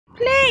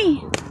Play.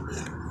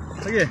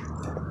 Look at.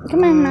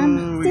 Come on,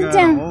 Mom. Sit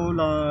down.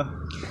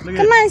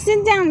 Come on,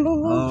 sit down, Boo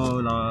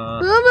Boo.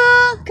 Boo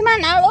Boo. Come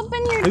on, I'll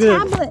open your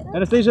tablet.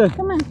 Anastasia.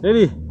 Come on.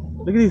 Baby.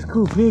 Look at these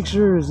cool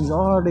pictures, these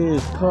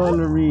artists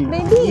coloring.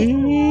 Baby,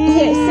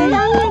 here, sit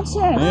on your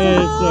chair.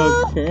 It's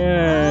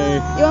okay.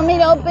 You want me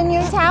to open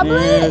your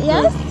tablet?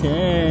 Yes?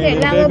 Okay.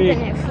 Here, I'll open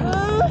it.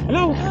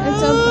 Hello.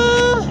 It's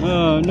open.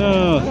 Oh,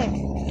 no. Okay.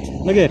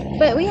 Look at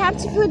But we have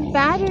to put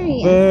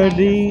battery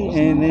Birdie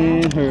and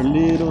then her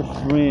little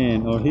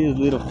friend, or his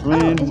little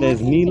friend, that's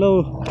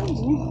Milo.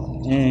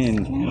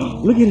 And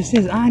look at it,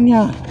 says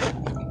Anya.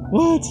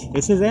 What?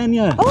 It says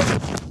Anya. Oh.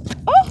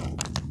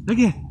 Look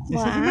at it.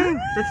 Wow.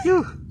 That's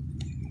you.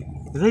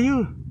 Is that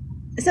you?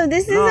 So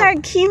this is our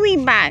kiwi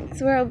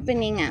box we're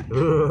opening up.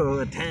 Oh,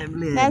 a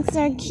tablet. That's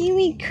our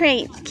kiwi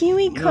crate.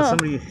 Kiwi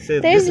coat.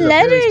 There's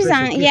letters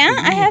on it.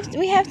 Yeah,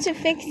 we have to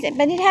fix it,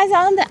 but it has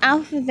all the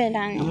alphabet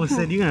on it. Someone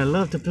said you're gonna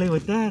love to play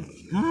with that,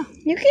 huh?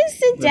 You can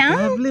sit down.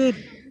 Tablet.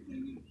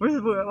 Why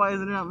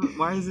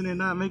isn't it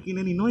not making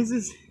any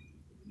noises?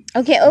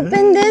 Okay,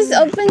 open this.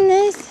 Open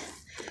this.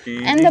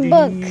 And the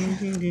book.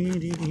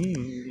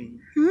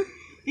 Huh?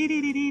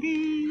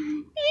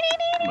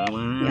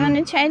 You want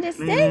to try to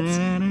sit? I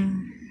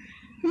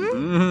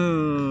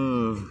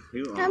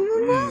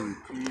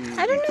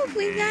don't know if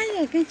we got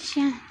a good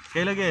shot.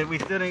 Okay, look at it. We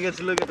still didn't get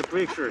to look at the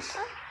pictures.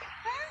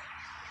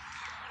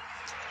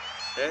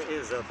 That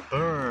is a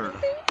bird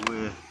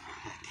with,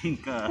 I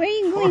think, where are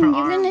you going?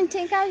 You're going to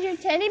take out your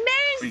teddy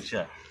bears? Free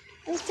shot.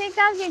 Let's take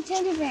out your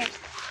teddy bears.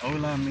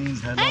 Hola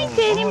means hello. Hi,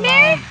 teddy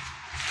bear.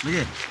 Look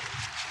at it.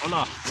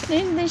 Hola.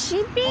 There's the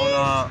sheepy.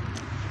 Hola.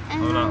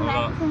 And the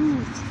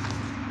raccoons.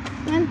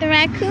 Want the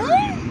raccoon?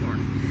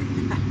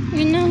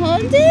 You're gonna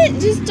hold it?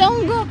 Just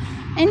don't go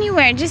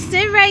anywhere. Just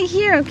sit right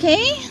here,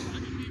 okay?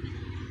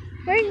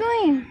 Where are you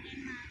going?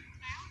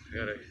 I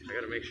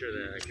gotta make sure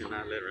that I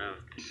cannot let her out.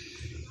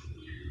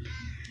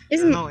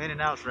 There's no in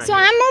and outs right so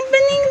here. I'm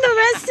opening the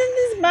rest of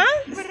this box?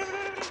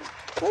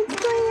 What's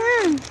going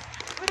on?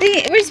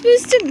 We're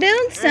supposed to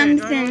build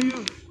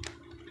something.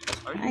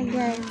 I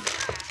guess.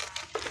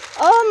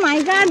 Oh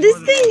my God, this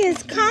thing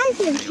is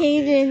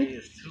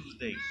complicated.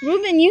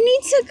 Ruben, you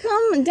need to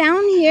come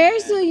down here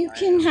so you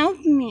can help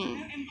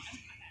me.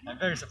 I'm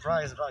very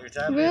surprised about your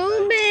tablet.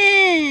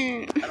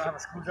 Ruben! I don't have a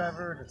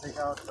screwdriver to take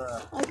out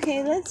the...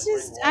 Okay, let's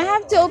just... I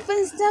have to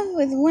open stuff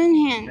with one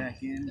hand.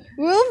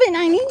 Ruben,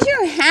 I need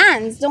your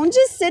hands. Don't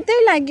just sit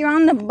there like you're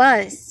on the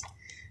bus.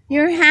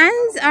 Your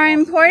hands are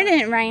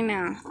important right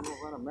now. I'm gonna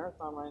run a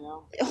marathon right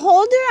now.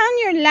 Hold her on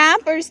your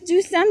lap or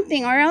do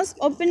something, or else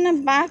open the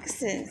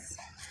boxes.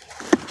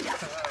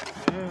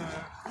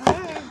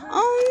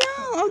 Oh no!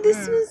 Oh,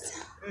 this was...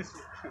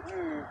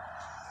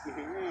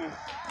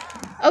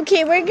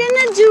 Okay, we're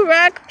gonna do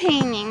rock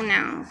painting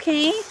now,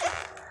 okay?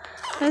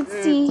 Let's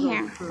see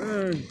here.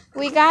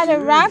 We got a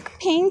rock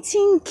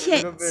painting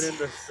kit.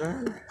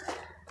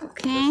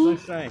 Okay.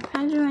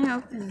 How do I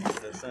open this?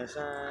 The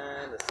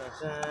sunshine, the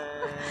sunshine.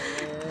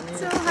 It's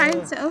so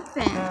hard to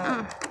open.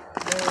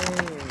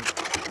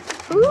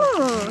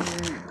 Ooh,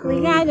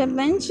 we got a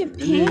bunch of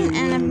paint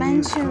and a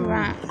bunch of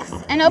rocks.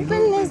 And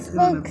open this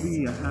book.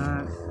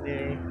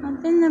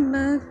 Open the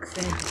book.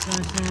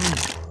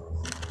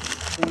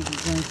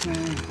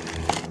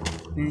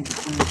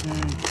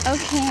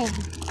 Okay,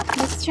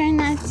 let's try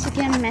not to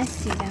get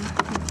messy though.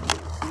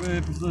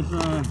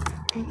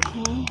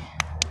 Okay.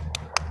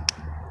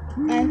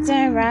 That's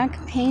our rock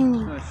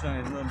painting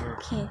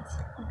kit.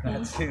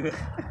 Okay.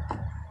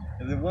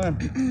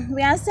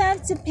 We also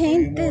have to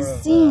paint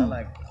this scene.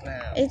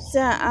 It's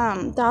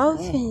a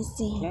dolphin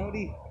scene.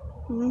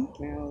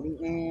 Cloudy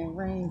and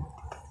rain.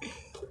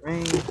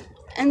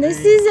 And this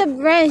is a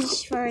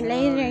brush for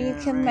later. You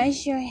can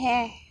brush your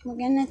hair. We're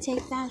gonna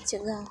take that to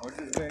go.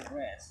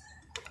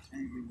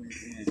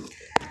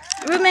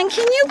 Ruben,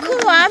 can you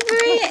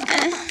cooperate?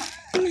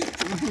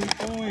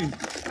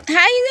 How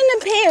are you gonna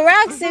paint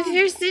rocks if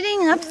you're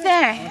sitting up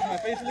there?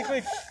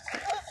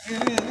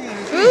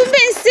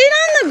 Ruben, sit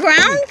on the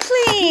ground,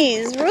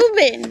 please.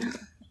 Ruben.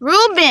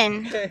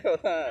 Ruben. Okay,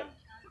 hold on. I'm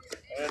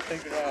gonna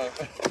take it off.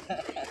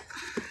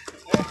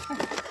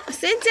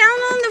 Sit down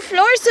on the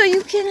floor so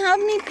you can help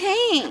me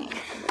paint.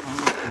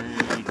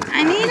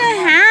 I need a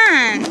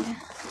hand.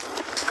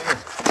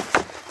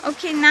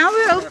 Okay, now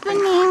we're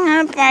opening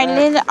up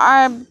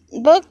our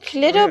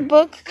little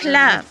book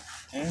club.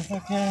 It's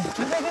okay.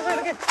 Look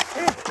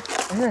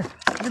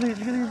at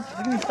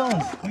these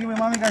stones. Look at what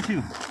mommy got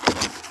you.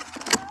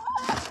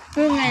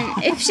 Ruben,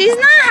 if she's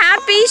not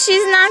happy,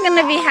 she's not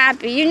gonna be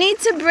happy. You need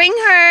to bring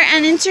her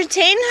and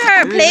entertain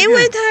her. Play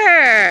with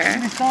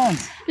her.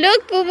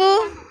 Look, Boo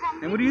Boo.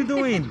 And what are you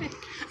doing?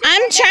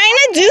 I'm trying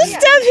to do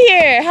stuff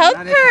here. Help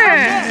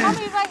her.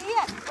 Mommy right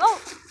here. Oh,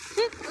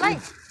 sit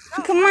like.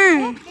 Come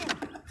on.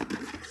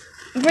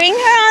 Bring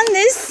her on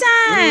this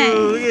side.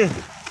 Ooh, look at it.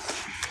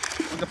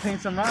 We can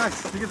paint some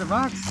rocks. Look at the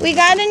rocks. We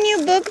got a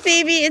new book,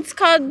 baby. It's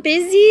called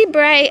Busy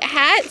Bright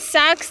Hat,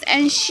 Socks,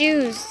 and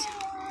Shoes.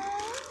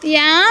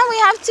 Yeah, we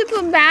have to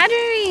put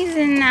batteries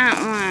in that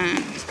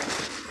one.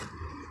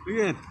 Look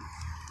at it.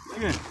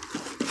 Look at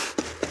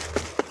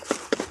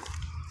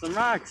some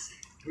rocks.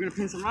 We're gonna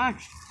paint some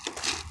rocks.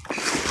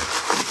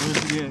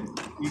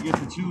 You get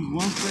to choose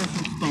one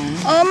special stone.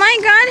 Oh my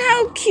God,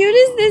 how cute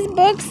is this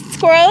book?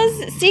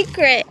 Squirrel's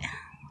Secret.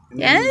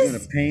 Yes? We're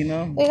gonna paint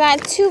them. We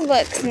got 2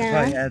 books now.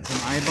 Probably add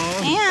some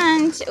eyeballs.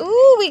 And,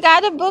 ooh, we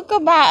got a book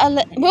about...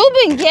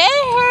 Ruben, get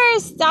her!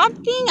 Stop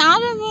being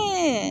out of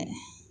it.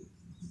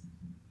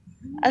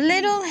 A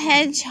little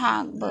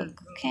hedgehog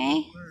book,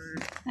 okay?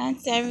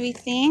 That's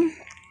everything.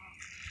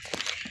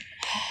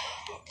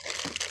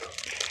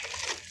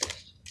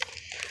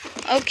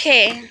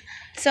 Okay,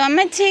 so I'm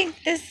going to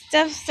take this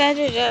stuff, set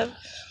it up.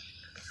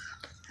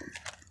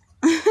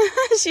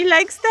 She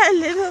likes that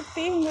little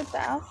thing with the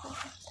alphabet.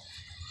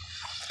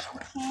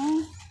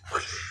 Okay.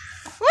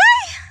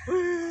 What?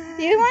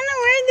 You want to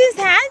wear this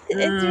hat?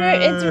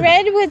 It's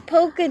red with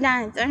polka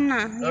dots, or no?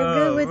 You're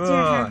good with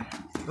your hat.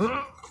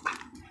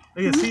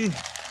 You see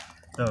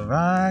the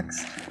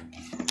rocks.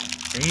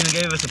 They even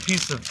gave us a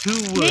piece of 2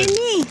 wood.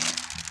 Baby,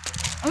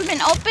 we've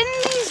been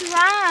opening these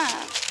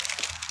rocks.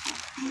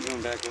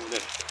 Going back over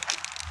there.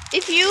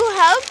 If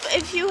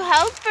you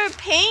help her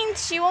paint,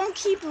 she won't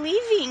keep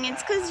leaving.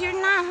 It's because you're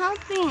not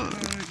helping.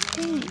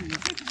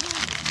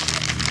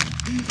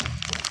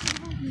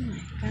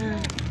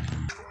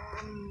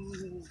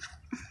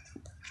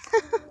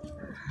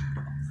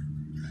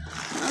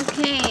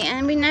 Okay,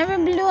 and we never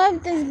blew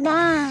up this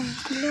bomb.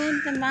 Blew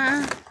up the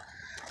bomb.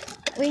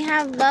 We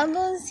have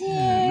bubbles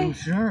here. Blue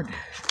shirt.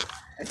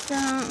 So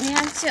we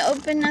have to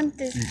open up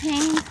this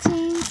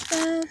painting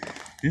stuff.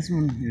 This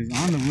one is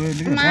on the wood.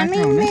 Look at Mommy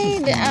the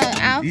made an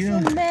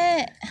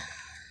alphabet.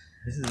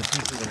 This is a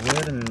piece of the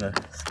wood and then the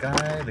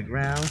sky, the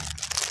ground,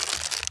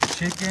 the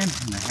chicken,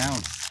 and the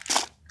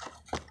house.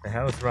 The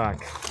house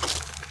rock.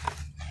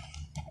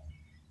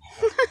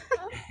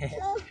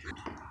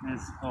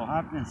 Let's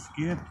hop and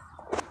skip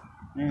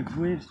and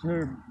twitched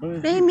her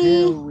bushy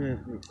tail with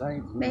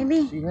excitement.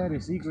 Baby. She had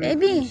a secret.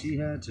 Baby. And she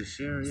had to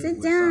share it. Sit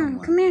with down.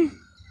 someone. Come here.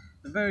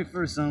 The very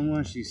first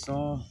someone she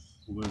saw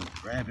was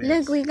rabbits.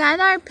 Look, we got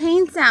our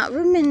paints out.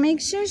 Ruben, make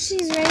sure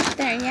she's right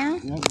there, yeah?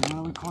 Yeah,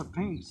 now we caught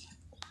paints.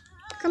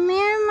 Come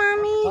here,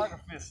 Mommy.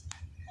 Photographist.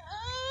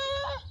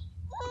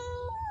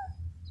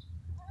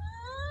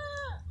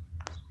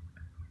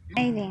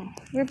 Painting.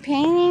 We're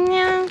painting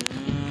now.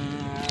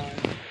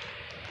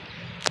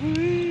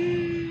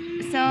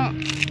 So,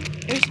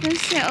 you're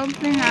supposed to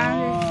open all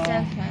this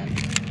stuff up.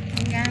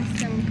 We got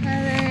some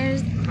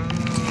colors.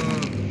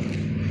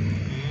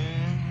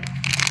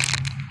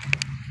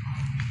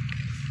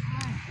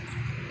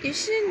 You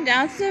should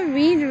also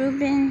read,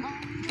 Ruben.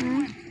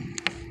 Huh?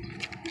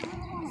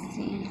 Let's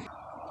see.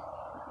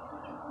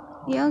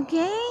 You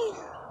okay?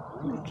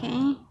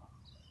 Okay.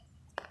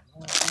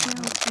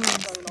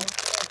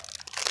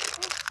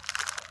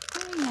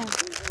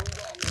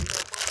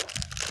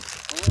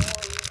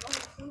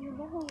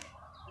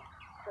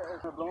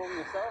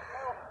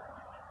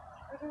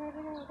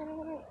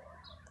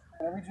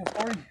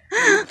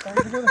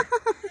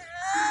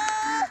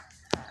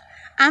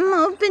 I'm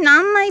open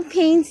all my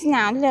paints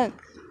now. Look.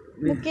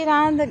 Look at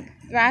all the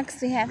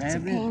rocks we have to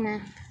paint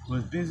on.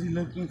 Was busy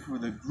looking for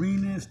the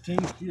greenest,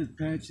 tastiest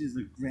patches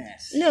of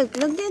grass. Look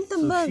at the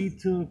book. She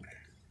took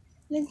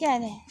Look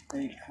at it.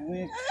 a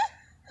quick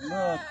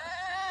look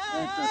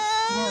at the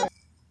squirrel.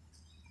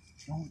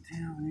 Don't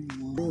tell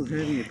anyone. Squirrel's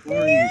having a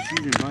party and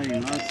she's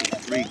inviting lots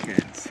of stray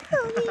cats.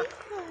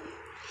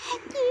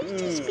 I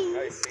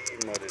see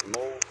muttered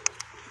Mo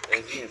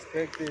as he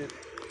inspected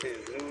his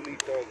newly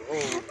dug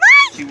road.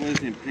 She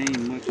wasn't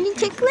paying much attention. Are you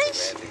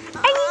ticklish?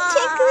 Are you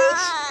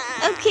ticklish?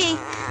 Okay,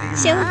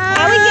 so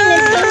how are we gonna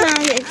paint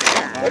all this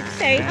stuff? Oops,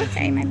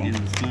 sorry, my bad.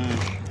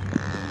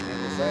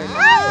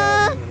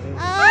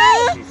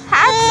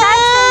 Hot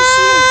socks and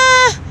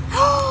shoes.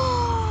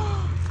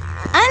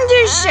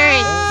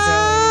 Undershirts.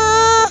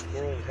 The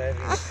squirrel's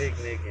having a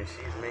picnic and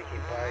she's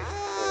making pies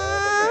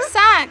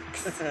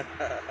Socks.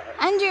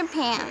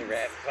 Underpants.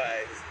 rat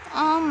pies.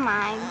 Oh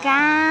my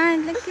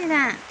God, look at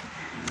that.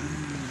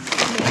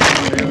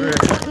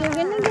 You're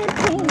gonna get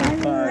paint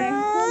everywhere.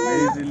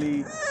 Basically,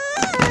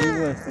 she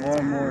was far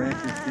more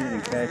interested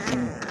in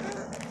catching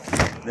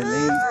the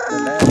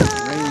last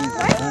rains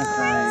and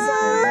sunshine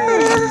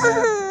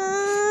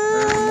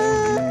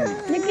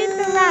Look at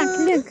the rock,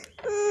 look.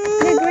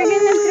 Look, we're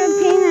gonna throw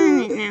paint on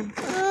it now.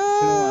 She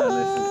don't want to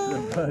listen to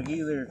the bug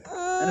either.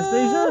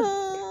 Anastasia?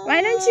 Why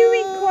don't you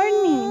record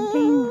me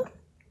paint?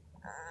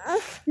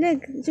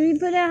 Look, do we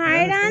put a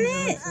heart on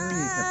it?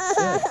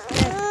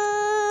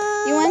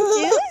 You want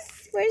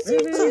juice? Where's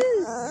your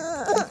juice?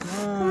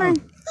 Come on.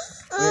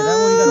 Yeah, that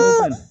one you gotta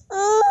open.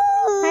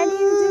 How do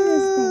you do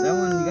this thing? That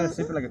one you gotta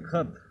sip it like a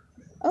cup.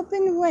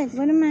 Open what?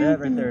 What am I That right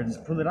opening? there,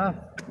 just pull it off.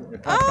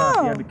 It pops off.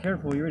 You gotta be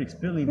careful, you're already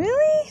spilling.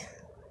 Really?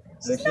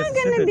 So She's she has not to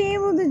sip gonna it. be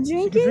able to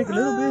drink it. Drink a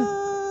little bit.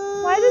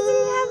 Why doesn't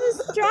it have a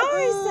straw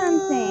or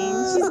something?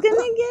 She's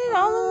gonna get it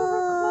all over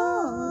her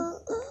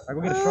clothes. Alright,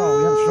 go get a straw.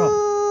 We have a straw.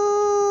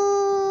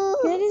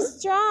 Get a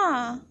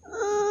straw.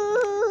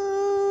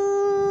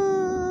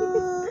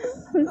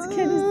 Let's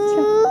get a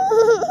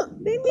straw.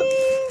 Baby!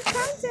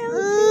 I'm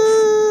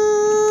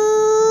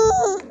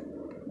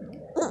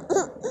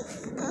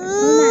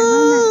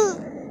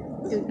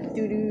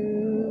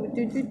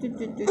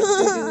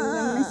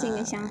gonna sing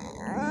a song.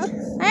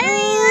 Hurry!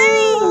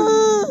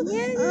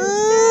 Yeah,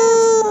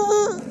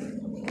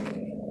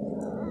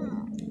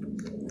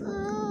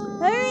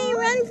 hurry,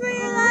 run for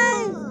your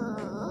life!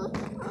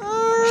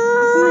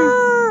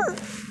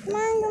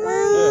 Come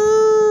on.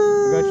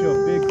 I got you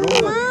a big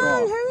grown-up Come straw.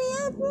 on, hurry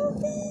up,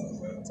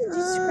 Ruben. To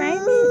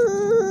describe it.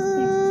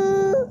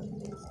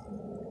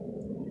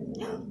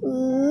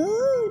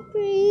 Ooh,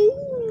 pretty.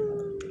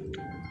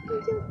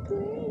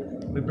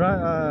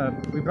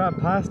 We brought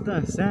pasta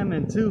and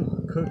salmon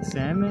too. Cooked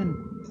salmon.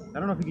 I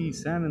don't know if you can eat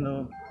salmon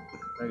though.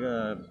 Like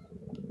a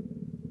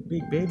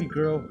big baby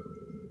girl.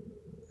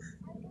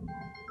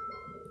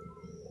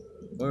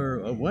 Or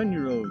a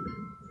 1-year-old.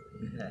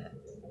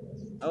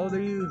 How old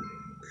are you?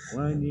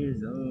 1 year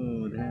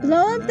old. How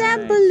Blow up that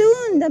nice.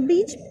 balloon, the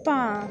beach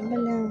ball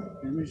balloon.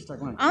 Let me just talk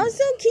about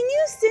Also, can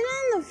you sit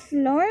on the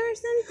floor or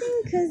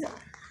something? Because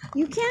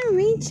you can't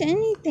reach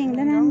anything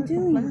that I'm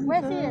doing.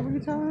 Where's What are you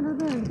telling her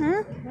then?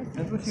 Huh?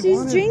 That's what she She's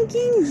wanted.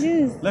 drinking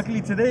juice.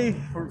 Luckily today,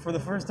 for the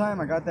first time,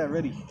 I got that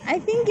ready. I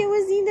think it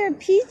was either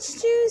peach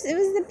juice. It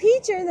was the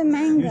peach or the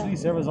mango. Usually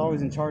Sarah's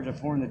always in charge of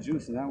pouring the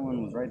juice, and that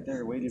one was right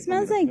there waiting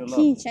Smells for me like to fill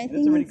peach. up. I It's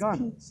think already it's gone.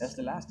 peach. That's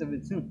the last of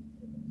it too.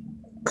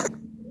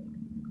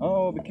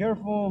 Oh, be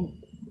careful.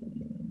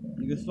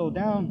 You can slow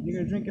down. You're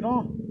gonna drink it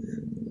all.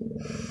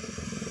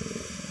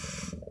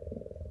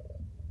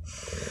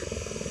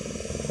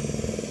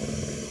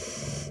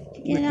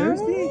 Get out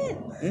of it.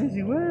 Yes,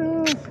 you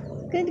will.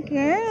 Good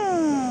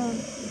girl.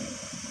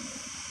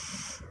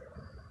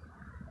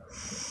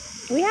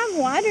 We have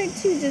water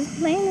too, just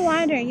plain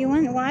water. You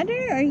want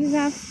water or you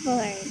got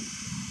flood?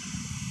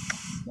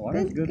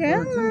 Water's Good for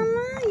girl, her, too.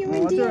 Mama. You Want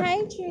were water?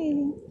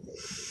 dehydrated.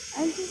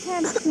 I just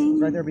had plain.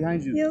 It's right there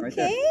behind you. You Right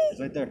there. okay? It's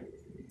right there.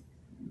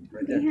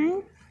 Right there.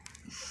 Behind?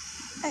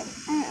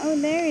 Oh,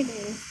 there it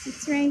is.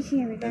 It's right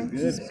here. We That's got good.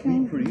 just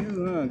plain. Sweet for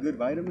you, huh? Good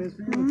vitamins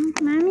for you.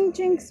 Mommy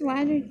drinks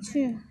water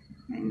too.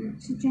 Right now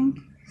she drink.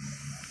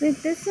 But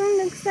this one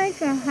looks like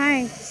a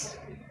heart.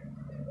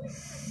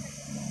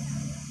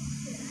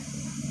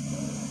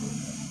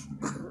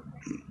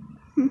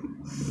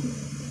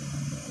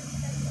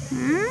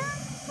 Huh?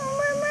 Oh,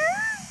 Mama?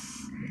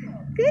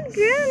 Good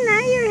girl. Now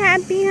you're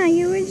happy, huh?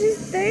 You were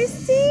just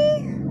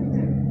thirsty?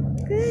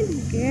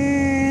 Good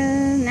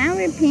girl. Now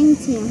we're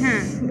painting,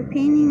 huh? We're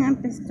painting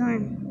up a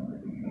storm.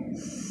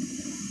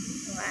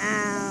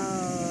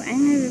 Wow. I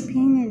never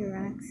painted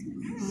rocks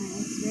before.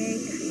 It's very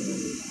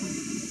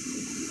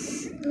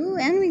pretty. Ooh,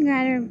 and we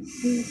got our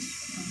beach.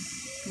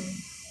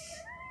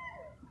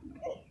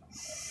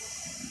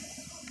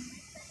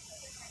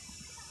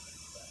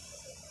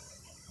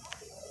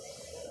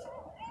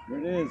 There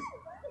it is.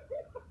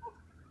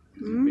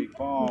 It's a big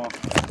ball.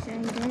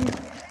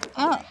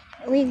 Oh,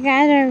 we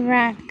got a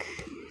rock.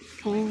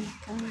 Okay.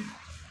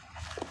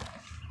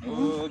 Oh,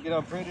 look at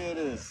how pretty it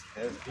is.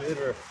 There's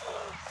glitter.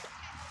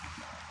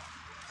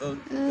 So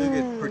look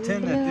at,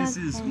 pretend that this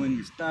is when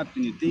you stopped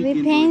and you're thinking. We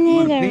you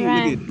painted wanna a paint,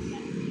 rock. look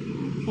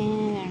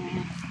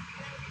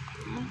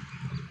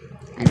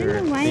I don't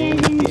know why I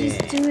didn't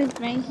just do it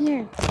right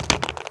here.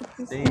 Put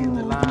this Stay thing in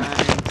the right here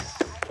lines.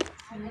 so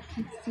I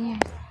can see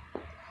it.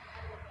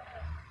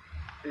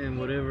 And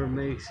whatever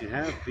makes you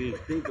happy,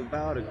 think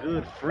about a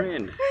good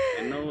friend.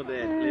 And know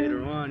that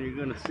later on you're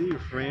going to see your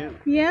friend.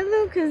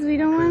 Yellow, because we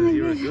don't want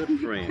Because to you're a get... good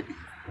friend.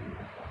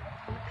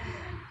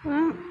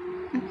 Well,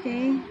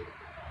 okay.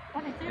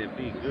 And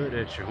be good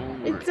at your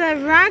homework. It's a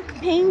rock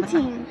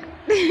painting.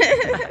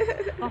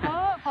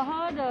 For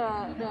her,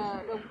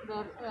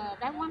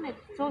 that one is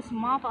so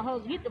small for her.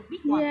 Get the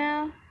big one.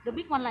 Yeah. The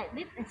big one like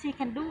this, and she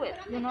can do it.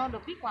 You know, the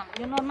big one.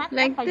 You know, not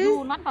Like for this?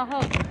 you, not for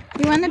her.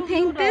 You want to You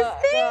paint do this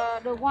thing?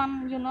 the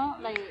one, you know,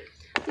 like.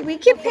 We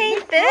can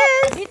paint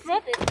this. This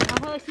red is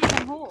for her. She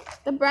can hold.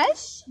 The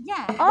brush?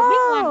 Yeah, the Oh.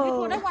 big one.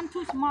 Because that one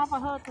too small for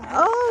her to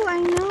hold. Oh,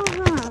 I know,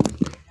 huh?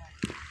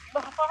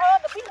 But for her,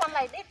 the big one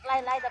like this,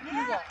 like the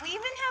finger. We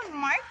even have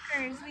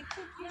markers. We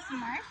could use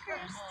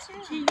markers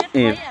too. She just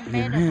If way and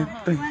better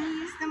for her. You want to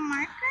use the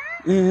marker?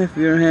 If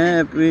you're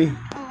happy,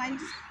 Oh, I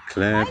just...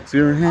 clap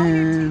your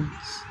hands.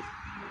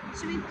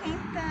 Should we paint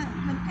the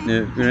paint?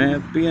 If you're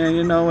happy and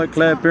you know it,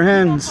 clap your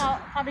hands. For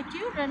the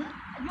children,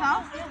 you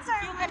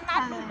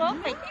cannot do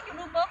perfect. If you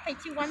do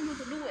perfect, she wants you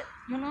to do it.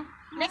 You know,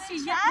 next she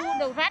just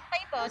do the red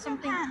paper or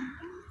something.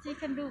 She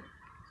can do.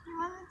 You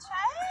want to try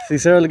it? See,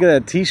 Sarah, look at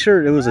that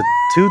t-shirt. It was a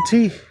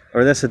 2T,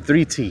 or that's a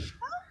 3T. Don't be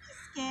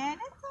scared.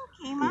 It's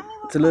okay. Mommy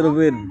will It's a little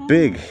bit cover it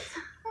big. in.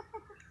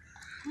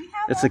 We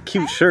have It's a all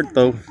cute kinds shirt, of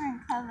though.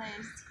 different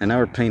colors. And now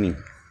we're painting.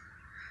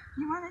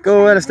 You want to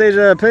Go, try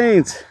Anastasia,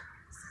 paint.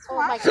 Oh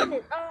my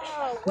goodness!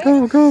 Oh, wait.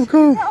 Go, go,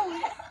 go.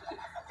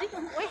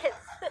 Wait.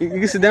 You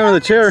can sit down on the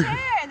chair. There's a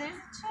chair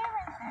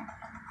right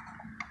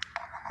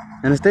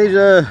there.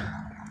 Anastasia.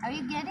 Are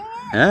you getting it?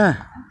 Yeah.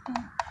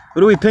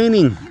 What are we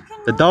painting? You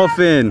can The move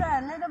dolphin.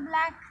 that little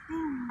black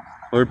thing.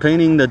 We're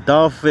painting the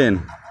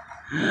dolphin.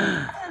 It's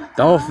a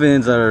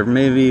Dolphins are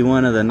maybe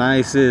one of the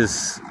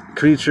nicest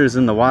creatures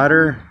in the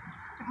water.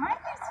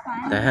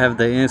 They have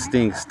the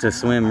instincts to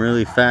swim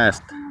really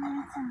fast.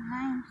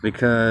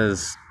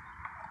 Because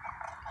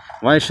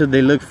why should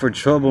they look for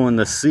trouble in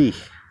the sea?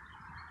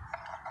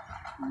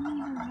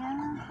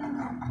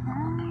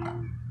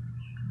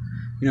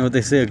 You know what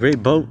they say a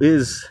great boat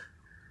is?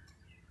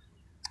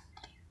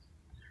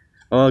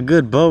 Well, a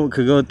good boat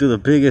could go through the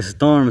biggest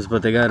storms,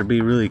 but they gotta be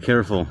really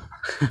careful.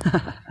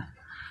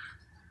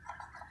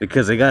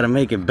 Because they gotta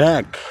make it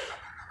back.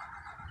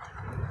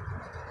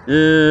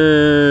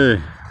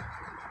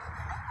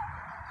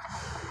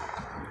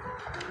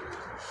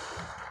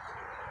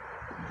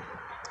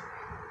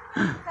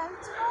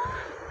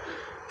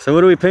 So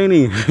what are we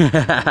painting?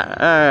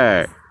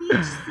 Alright.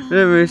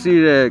 Let me see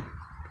that.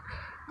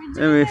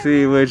 Let me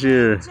see what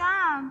your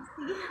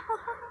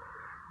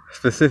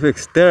specific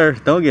stare.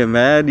 Don't get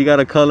mad. You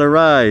gotta color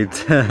right.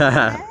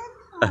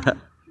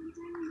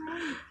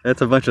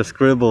 That's a bunch of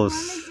scribbles.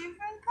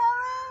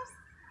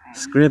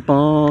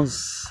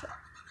 Scribbles.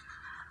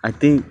 I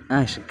think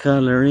I should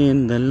color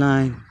in the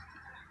line.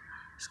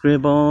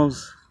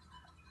 Scribbles.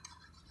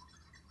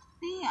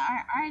 See,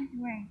 our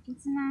artwork.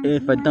 It's not.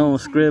 If I don't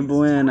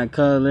scribble and I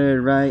color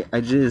it right,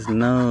 I just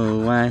know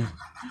why.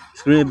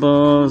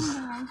 Scribbles.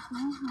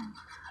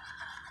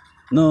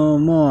 No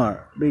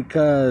more,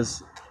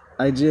 because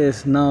I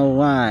just know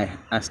why.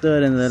 I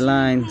stood in the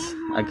lines,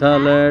 I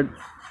colored.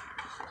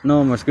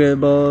 No more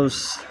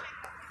scribbles.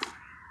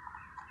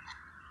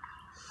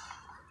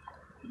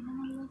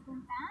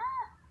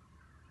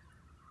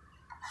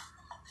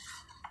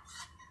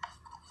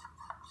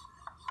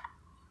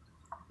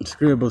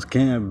 Scribbles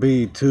can't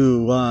be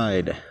too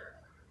wide.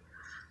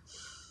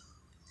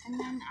 And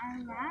then our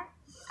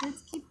rocks,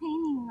 let's keep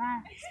painting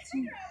rocks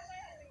too.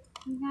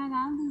 We got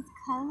all these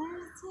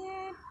colors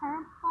here,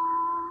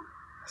 purple.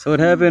 So what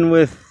happened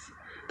with,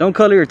 don't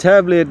color your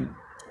tablet,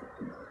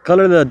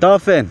 color the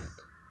dolphin.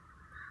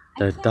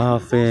 The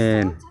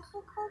dolphin. It's so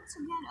difficult to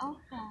get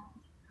open.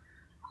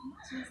 Oh,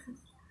 Jesus.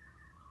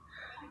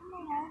 I don't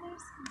know why they're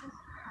so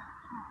difficult.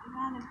 We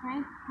got a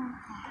bright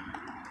purple.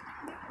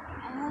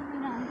 I hope we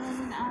don't get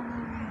it all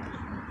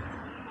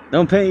over.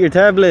 Don't paint your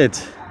tablet.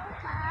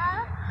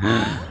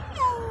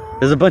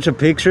 There's a bunch of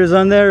pictures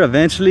on there.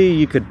 Eventually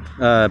you could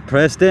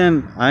press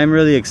them. I'm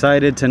really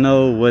excited to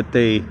know what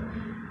they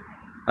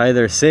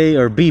either say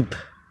or beep.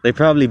 They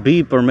probably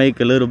beep or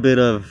make a little bit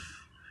of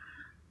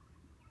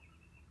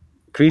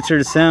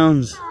creature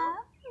sounds.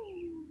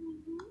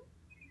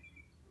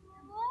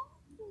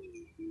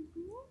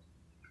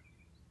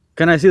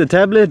 Can I see the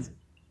tablet?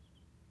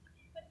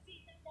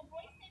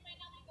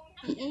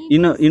 You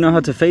know how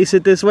to face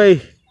it this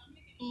way?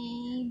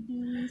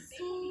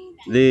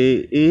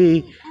 The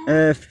E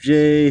F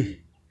G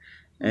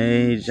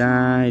H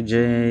I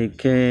J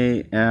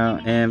K L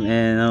M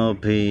N O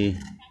P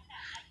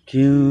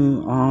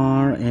Q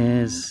R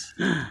S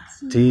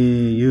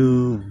T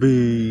U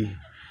V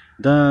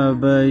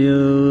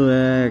W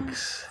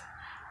X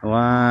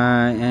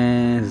Y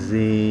and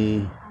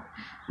Z.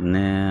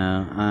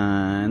 Now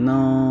I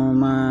know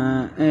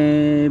my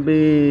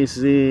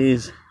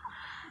ABCs.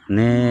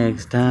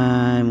 Next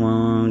time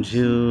won't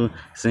you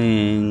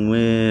sing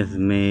with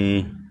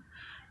me?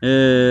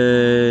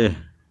 Hey.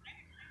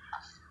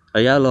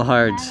 A yellow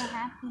heart.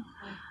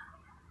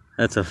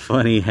 That's a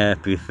funny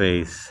happy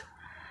face.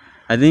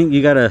 I think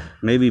you gotta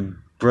maybe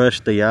brush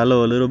the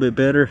yellow a little bit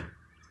better.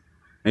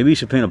 Maybe you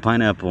should paint a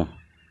pineapple.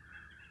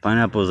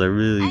 Pineapples are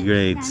really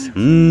great.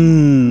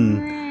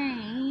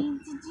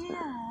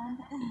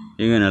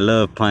 You're gonna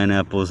love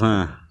pineapples,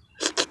 huh?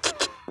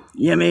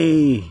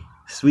 Yummy!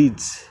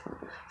 Sweet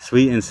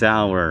and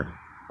sour.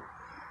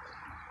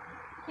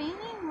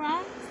 Painting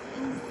rocks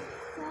is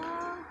so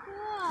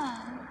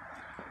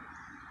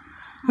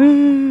good.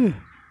 Woo.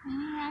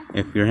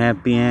 If you're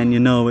happy and you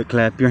know it,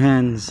 clap your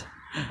hands.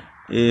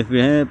 If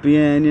you're happy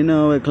and you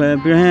know it,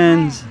 clap your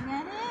hands.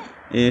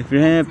 If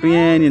you're happy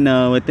and you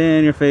know it,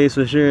 then your face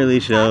will surely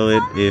show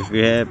it. If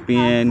you're happy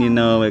and you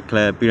know it,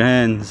 clap your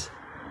hands.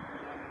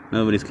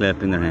 Nobody's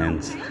clapping their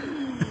hands.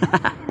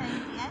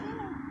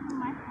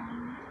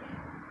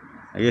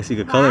 I guess you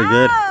could color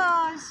good.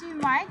 Oh, she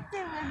marked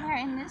it with her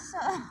initial.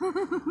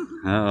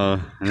 Uh-oh.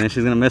 And then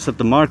she's gonna mess up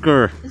the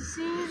marker.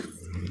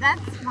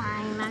 That's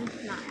fine.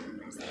 That's not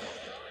messed up.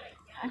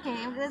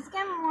 Okay, let's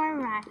get more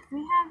rocks. We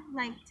have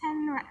like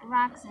 10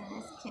 rocks in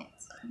this kit.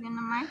 You gonna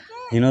mark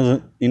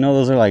it? You know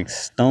those are like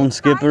stone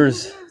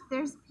skippers?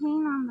 There's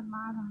paint on the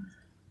bottom.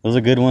 Those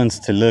are good ones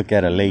to look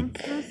at a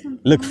lake.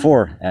 Look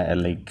for at a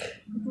lake.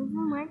 It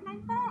doesn't work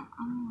like that?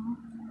 Oh.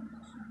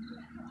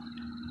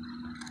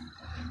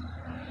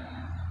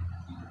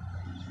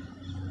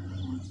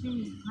 That's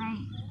really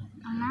bright.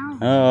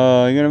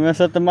 Oh, oh, you're gonna mess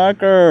up the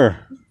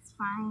marker. It's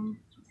fine.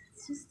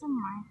 It's just a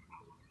marker.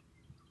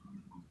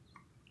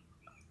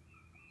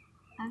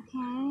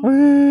 Okay.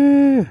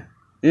 Woo.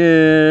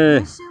 Yeah.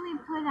 What should we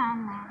put on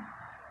there?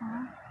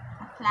 Huh?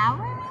 A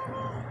flower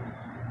maybe?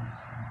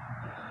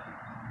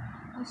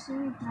 What should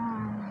we throw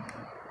on there?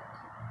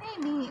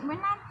 Baby, we're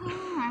not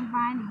painting our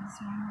bodies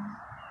right now.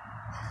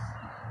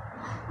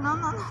 No,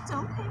 no, no,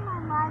 don't paint my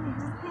body.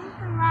 Just paint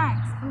the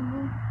rocks,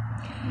 boo-boo.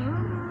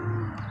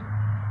 Boo-boo.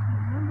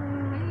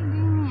 Boo-boo. What are you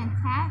doing me? A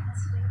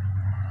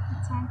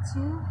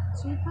tattoo?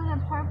 Should we put a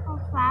purple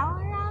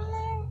flower on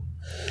there?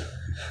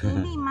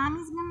 Maybe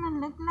mommy's gonna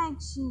look like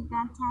she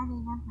got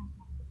tatted up like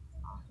that.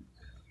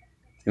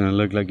 It's gonna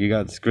look like you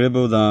got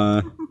scribbled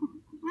on.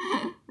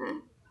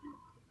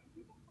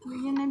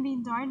 We're gonna be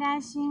door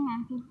dashing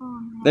and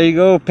people. There you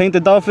go. Paint the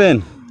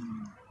dolphin.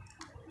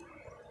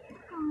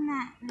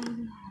 That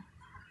lady.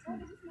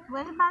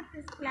 What about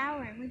this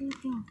flower? What do you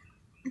think?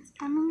 It's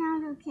coming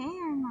out okay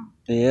or no?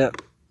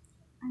 Yep.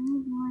 I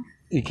need more.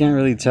 You can't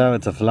really tell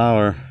it's a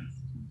flower.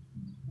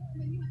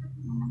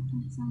 Wanna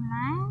put some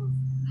lines?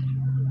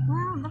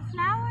 Well, the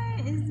flower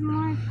is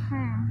more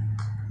curved.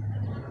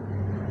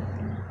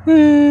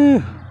 Woo.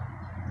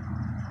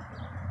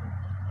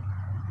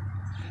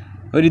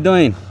 What are you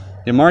doing?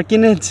 You're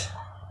marking it?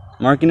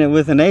 Marking it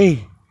with an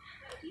A.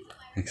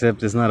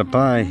 Except it's not a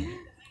pie.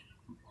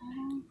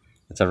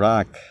 It's a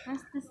rock.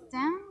 That's the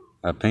stem?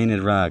 A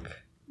painted rock.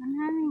 I'm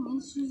having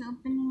issues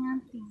opening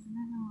up these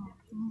little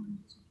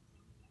things.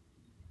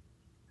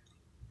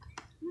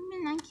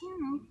 I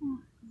can't open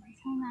it.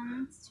 Hold on,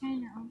 let's try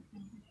to open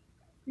it.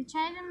 We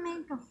try to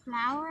make a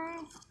flower.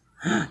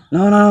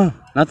 No,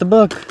 not the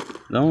book.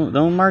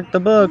 Don't mark the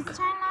book. Let's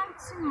try not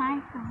to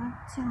mark the book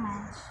too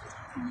much.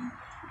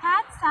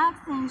 Hats,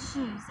 socks, and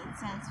shoes. It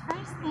says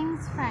first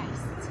things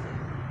first.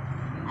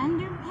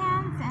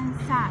 Underpants and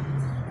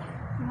socks.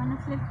 You want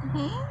to flip the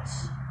page?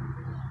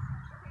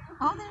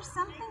 Oh, there's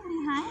something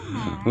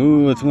behind there.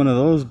 Ooh, it's one of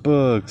those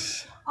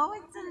books. Oh,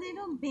 it's a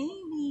little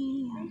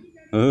baby.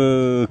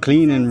 Oh,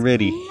 clean and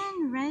ready. Clean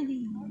and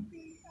ready.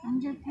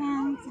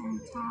 Underpants and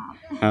top.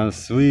 How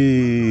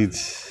sweet.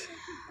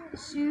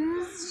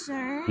 Shoes,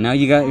 shirt. Now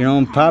you got your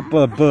own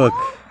pop-up book.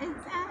 Oh,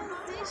 it's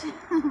Anastasia.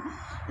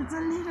 It's a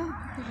little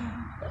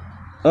thing.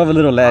 Of a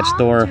little latch All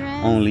door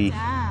dressed only. up.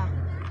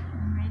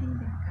 I'm ready to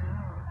go.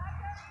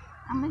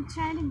 I'm going to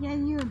try to get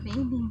you a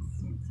bathing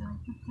suit so we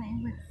can play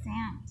with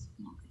sand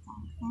next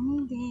time. Any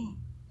day.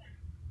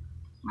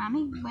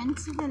 Mommy went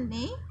to the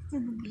lake, to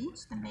the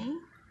beach, the bay,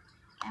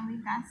 and we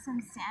got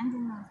some sand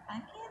in those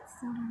buckets,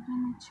 so we're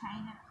going to try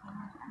to play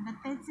with them. But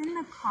that's in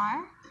the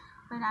car,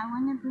 but I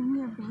want to bring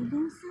your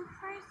bathing suit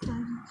first so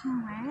you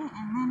can wear it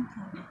and then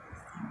play with the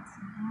sand so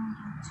you don't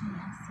get too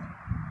messy.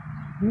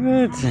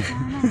 What?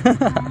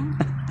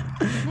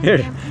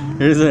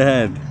 Here's her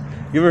head.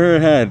 Give her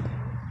head.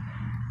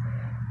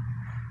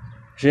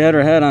 She had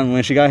her hat on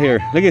when she got here.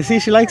 Look at, see,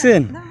 she likes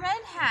it. The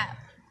red hat.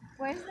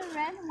 Where's the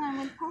red one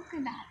with polka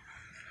dot?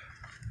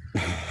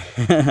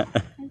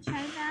 I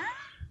try that.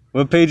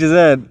 What page is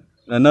that?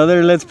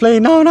 Another Let's Play?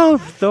 No,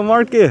 don't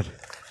mark it.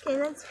 Okay,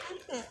 let's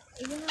flip it.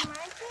 You gonna mark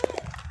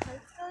it?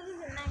 Let's go to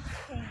the next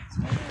page.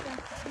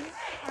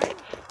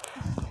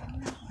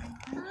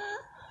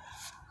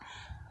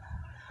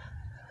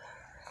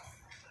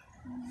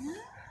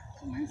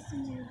 What is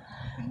that?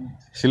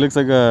 She looks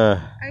like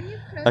a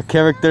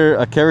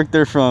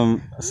character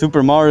from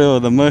Super Mario,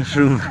 the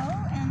mushroom.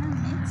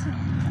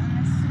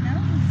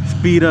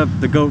 Speed up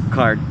the goat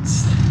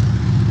carts.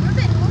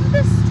 Move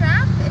the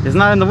strap. It's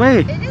not in the way.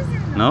 It is in the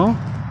way. No? It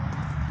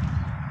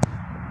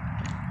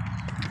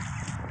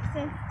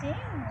says stay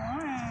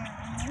warm.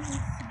 And there's a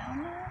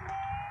snowman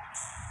there.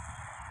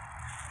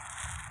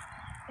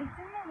 It's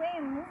in the way.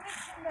 Move it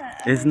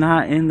to the It's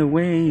not in the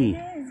way. It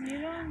is. You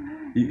don't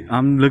move.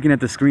 I'm looking at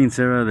the screen,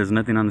 Sarah. There's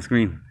nothing on the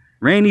screen.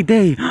 Rainy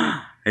day.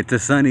 It's a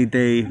sunny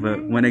day,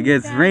 but when it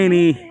gets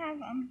rainy. We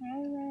have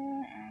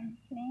umbrella and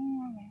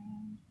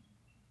playing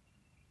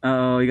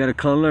around. Oh, you gotta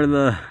color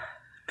the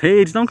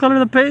page. Don't color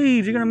the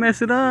page. You're gonna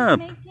mess it up.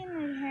 Making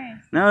it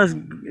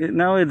hurt.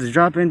 Now it's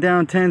dropping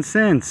down 10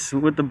 cents.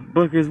 What the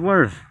book is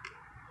worth.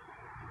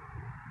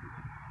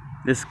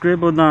 It's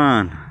scribbled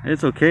on.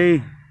 It's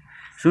okay.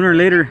 Sooner or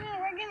later,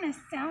 We're gonna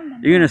sound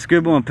them. you're gonna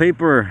scribble on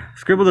paper.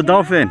 Scribble the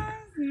dolphin.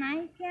 Pajamas,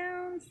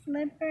 nightgown,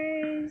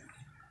 slippers.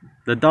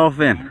 The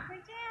dolphin. And for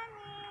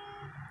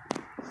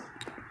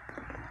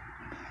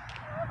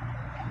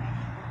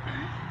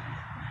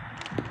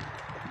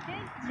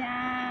Good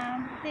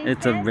job.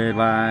 It's a red,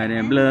 white,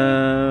 and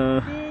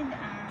blue.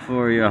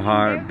 For your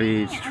heart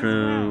beats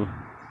true.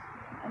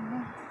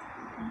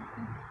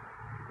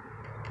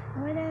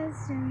 What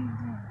else should we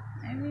do?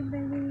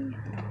 Everybody is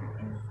having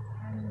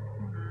fun.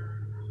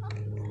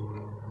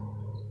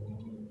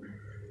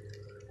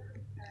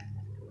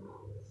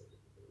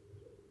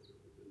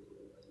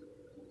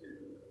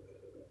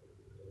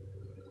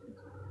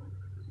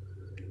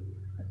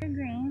 The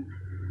green.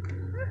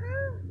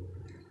 Woohoo!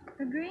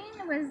 The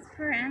green was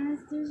for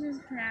Anastasia's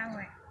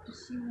flower.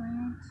 She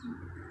wanted to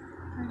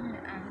put it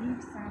on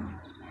leaves on it.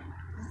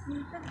 This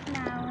is the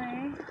flower.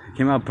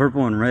 Came out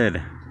purple and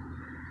red.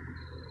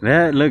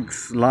 That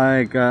looks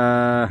like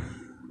kind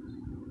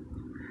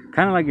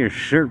of like your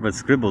shirt but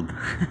scribbled. We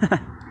got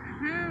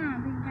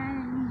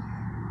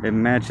it. It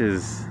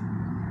matches.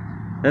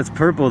 That's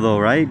purple though,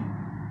 right?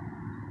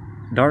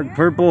 Dark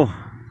purple.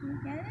 You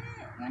get it?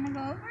 Wanna go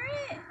over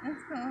it?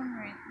 Let's go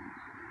over it.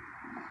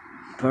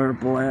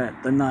 Purple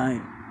at the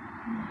night.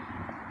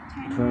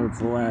 Turn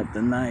Purple at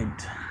the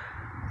night.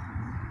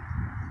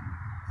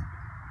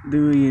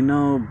 Do you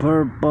know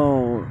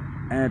purple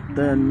at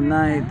the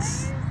night?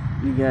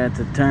 You got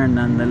to turn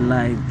on the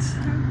lights.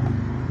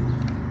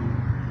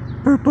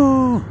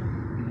 Purple! Here,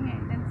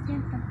 let's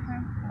get the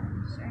purple.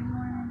 Sure you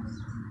want to use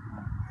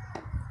purple?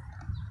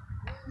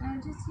 No,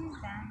 just use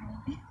that.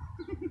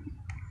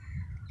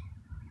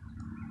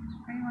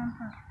 Or you want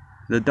purple?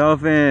 The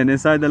dolphin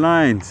inside the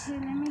lines. Here,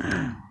 let me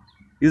see.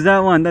 Use that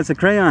one. That's a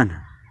crayon.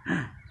 You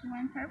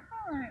want purple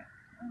or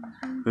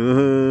blue?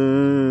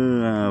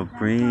 Ooh, how That's all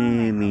pretty.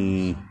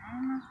 like ocean.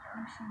 Almost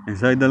ocean.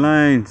 Inside the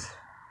lines.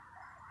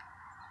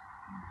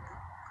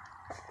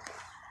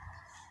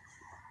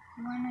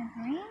 You want a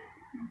green?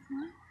 This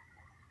one?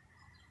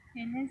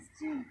 Okay, let's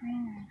do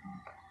green.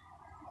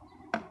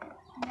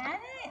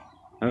 Got it?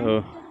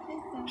 Uh-oh. Put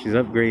this over. She's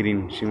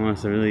upgrading. She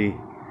wants to really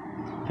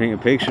paint a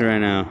picture right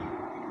now.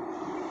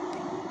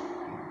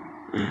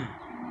 Green?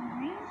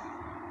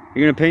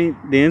 You're gonna paint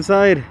the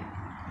inside? Here,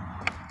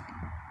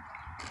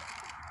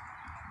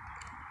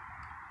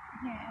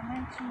 I'll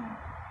let you.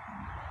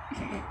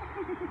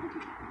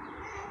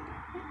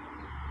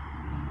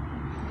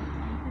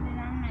 Put it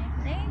on my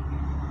plate.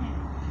 Here.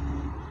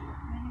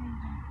 What do we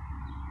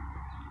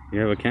do? You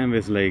have a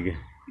canvas leg.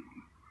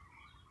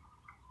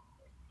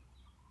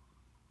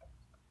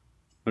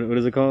 What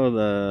is it called?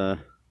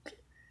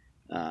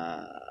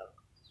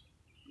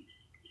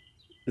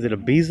 Is it a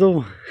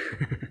bezel?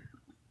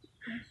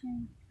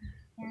 Cushion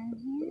down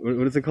here.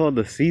 What is it called?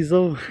 The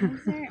Cecil? Those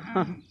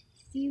are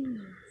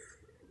seaweeds.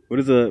 What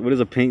is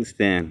a paint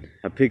stand?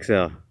 A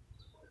pixel.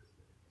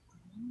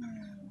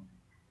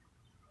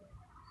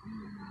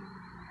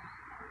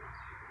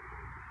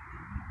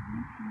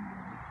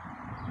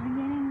 We're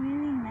getting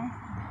really messy.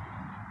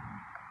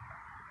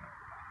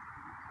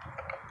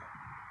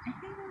 I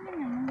think we're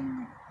gonna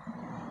move it.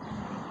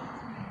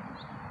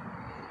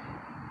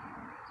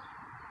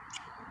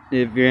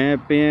 If you're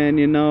happy and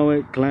you know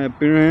it,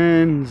 clap your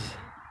hands.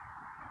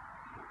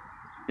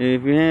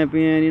 If you're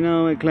happy and you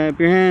know it, clap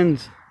your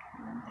hands.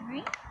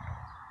 1,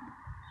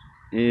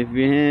 3. If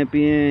you're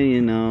happy and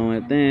you know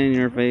it, then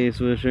your face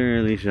will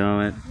surely show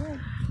it. Good.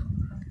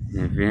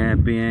 If you're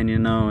happy and you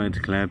know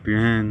it, clap your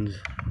hands.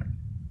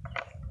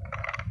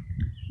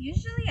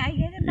 Usually I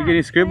get about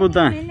getting scribbled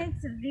 20 on.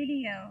 minutes of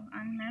video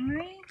on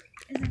memory.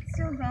 Is it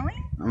still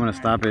going? I'm gonna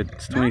stop it.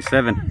 It's No,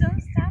 27. no,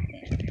 don't stop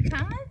it.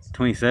 How much?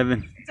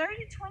 27. It's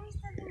already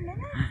 27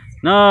 minutes.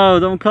 No,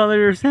 don't color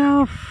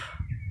yourself.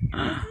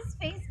 This is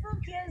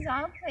Facebook Gives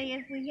All Play.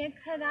 If we get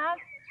cut off,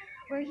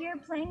 we're here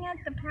playing at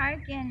the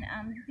park and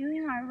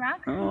doing our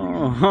rock.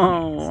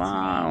 Oh,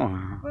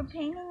 wow. We're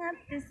painting up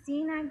the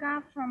scene I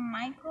got from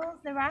Michael's.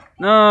 The rock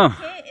No.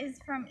 painting kit is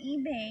from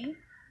eBay.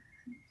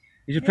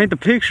 You should paint the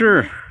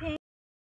picture. Paint